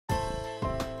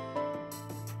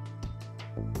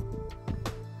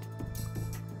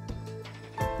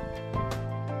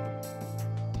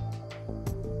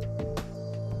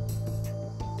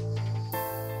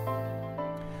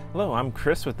Hello, I'm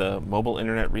Chris with the Mobile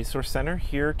Internet Resource Center,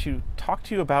 here to talk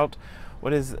to you about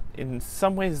what is in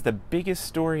some ways the biggest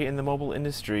story in the mobile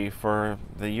industry for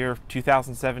the year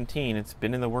 2017. It's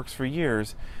been in the works for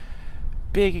years.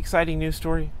 Big, exciting news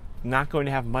story, not going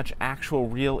to have much actual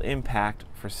real impact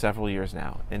for several years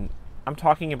now. And I'm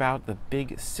talking about the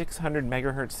big 600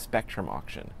 megahertz spectrum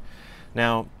auction.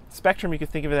 Now, spectrum, you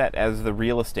could think of that as the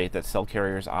real estate that cell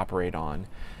carriers operate on.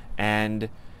 And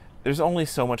there's only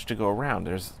so much to go around.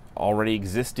 There's already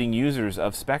existing users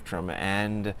of spectrum,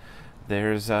 and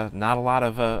there's not a lot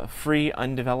of free,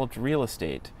 undeveloped real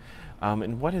estate.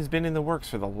 And what has been in the works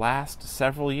for the last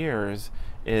several years,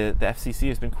 the FCC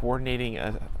has been coordinating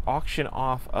an auction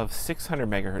off of 600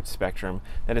 megahertz spectrum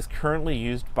that is currently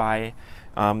used by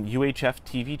UHF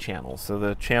TV channels. So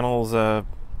the channels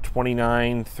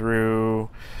 29 through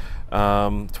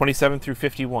 27 through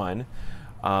 51,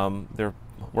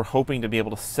 we're hoping to be able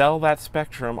to sell that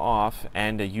spectrum off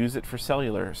and use it for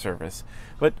cellular service.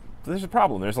 But there's a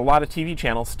problem. There's a lot of TV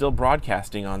channels still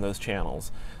broadcasting on those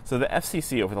channels. So the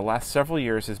FCC over the last several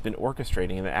years has been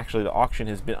orchestrating, and actually the auction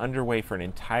has been underway for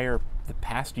the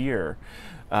past year,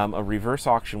 a reverse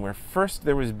auction where first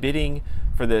there was bidding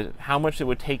for how much it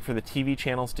would take for the TV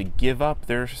channels to give up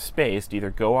their space, to either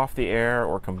go off the air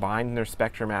or combine their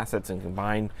spectrum assets and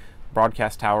combine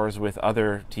broadcast towers with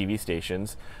other TV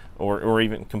stations, or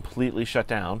even completely shut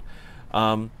down.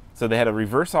 So they had a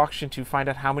reverse auction to find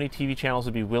out how many TV channels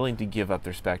would be willing to give up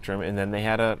their spectrum, and then they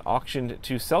had an auction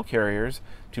to cell carriers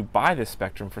to buy this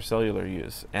spectrum for cellular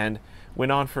use, and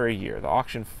went on for a year. The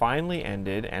auction finally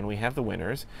ended, and we have the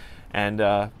winners, and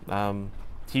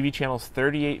TV channels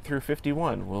 38 through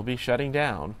 51 will be shutting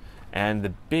down. And the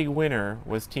big winner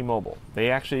was T-Mobile.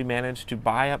 They actually managed to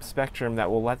buy up spectrum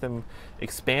that will let them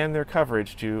expand their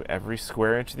coverage to every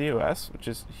square inch of the US, which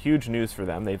is huge news for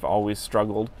them. They've always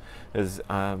struggled, as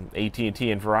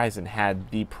AT&T and Verizon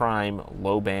had the prime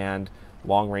low-band,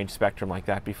 long-range spectrum like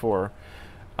that before.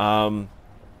 The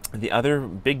other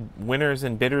big winners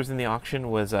and bidders in the auction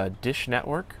was Dish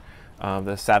Network.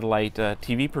 The satellite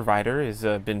TV provider has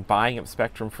been buying up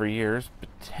spectrum for years,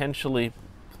 potentially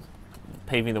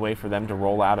paving the way for them to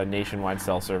roll out a nationwide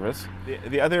cell service.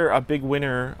 The other big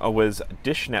winner was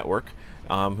Dish Network,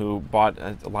 who bought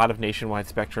a lot of nationwide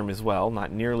spectrum as well,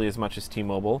 not nearly as much as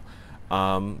T-Mobile,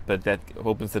 but that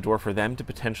opens the door for them to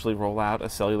potentially roll out a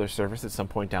cellular service at some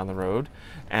point down the road.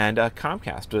 And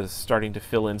Comcast was starting to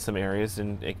fill in some areas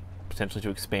and potentially to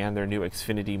expand their new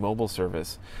Xfinity mobile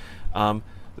service.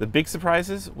 The big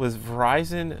surprises was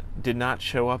Verizon did not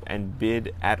show up and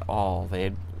bid at all. They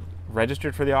had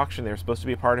registered for the auction. They were supposed to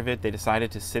be a part of it. They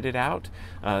decided to sit it out.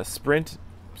 Sprint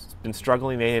has been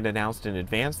struggling. They had announced in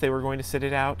advance they were going to sit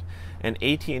it out. And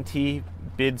AT&T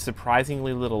bid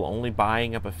surprisingly little, only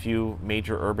buying up a few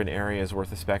major urban areas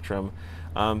worth of spectrum,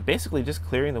 basically just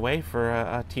clearing the way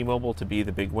for T-Mobile to be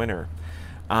the big winner.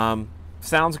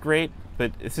 Sounds great,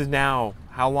 but this is now,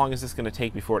 how long is this going to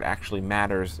take before it actually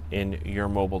matters in your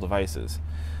mobile devices?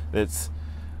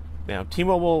 Now,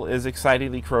 T-Mobile is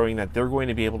excitedly crowing that they're going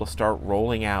to be able to start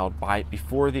rolling out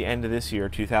before the end of this year,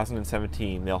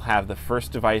 2017. They'll have the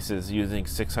first devices using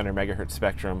 600 megahertz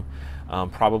spectrum.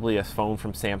 Probably a phone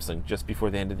from Samsung just before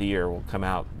the end of the year will come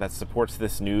out that supports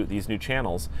these new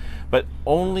channels. But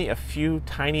only a few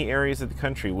tiny areas of the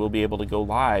country will be able to go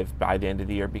live by the end of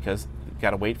the year, because got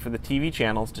to wait for the TV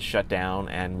channels to shut down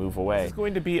and move away. It's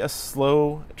going to be a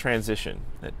slow transition.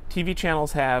 TV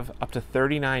channels have up to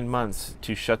 39 months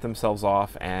to shut themselves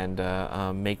off and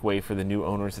make way for the new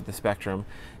owners of the spectrum.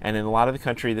 And in a lot of the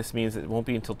country, this means it won't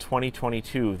be until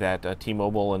 2022 that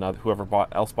T-Mobile and whoever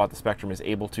else bought the spectrum is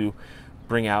able to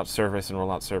bring out service and roll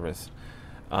out service.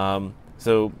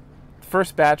 So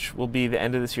first batch will be the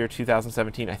end of this year,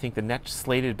 2017. I think the next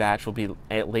slated batch will be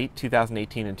at late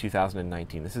 2018 and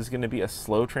 2019. This is going to be a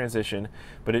slow transition,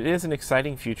 but it is an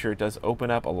exciting future. It does open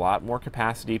up a lot more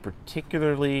capacity,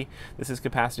 particularly this is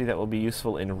capacity that will be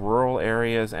useful in rural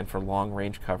areas and for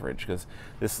long-range coverage, because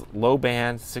this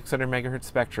low-band 600 megahertz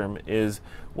spectrum is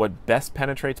what best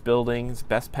penetrates buildings,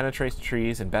 best penetrates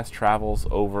trees, and best travels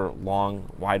over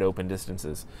long, wide-open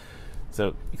distances.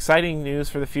 So exciting news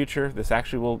for the future. This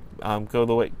actually will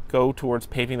go towards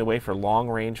paving the way for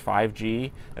long-range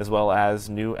 5G, as well as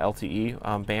new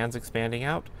LTE bands expanding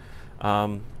out.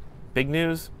 Big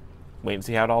news. Wait and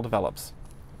see how it all develops.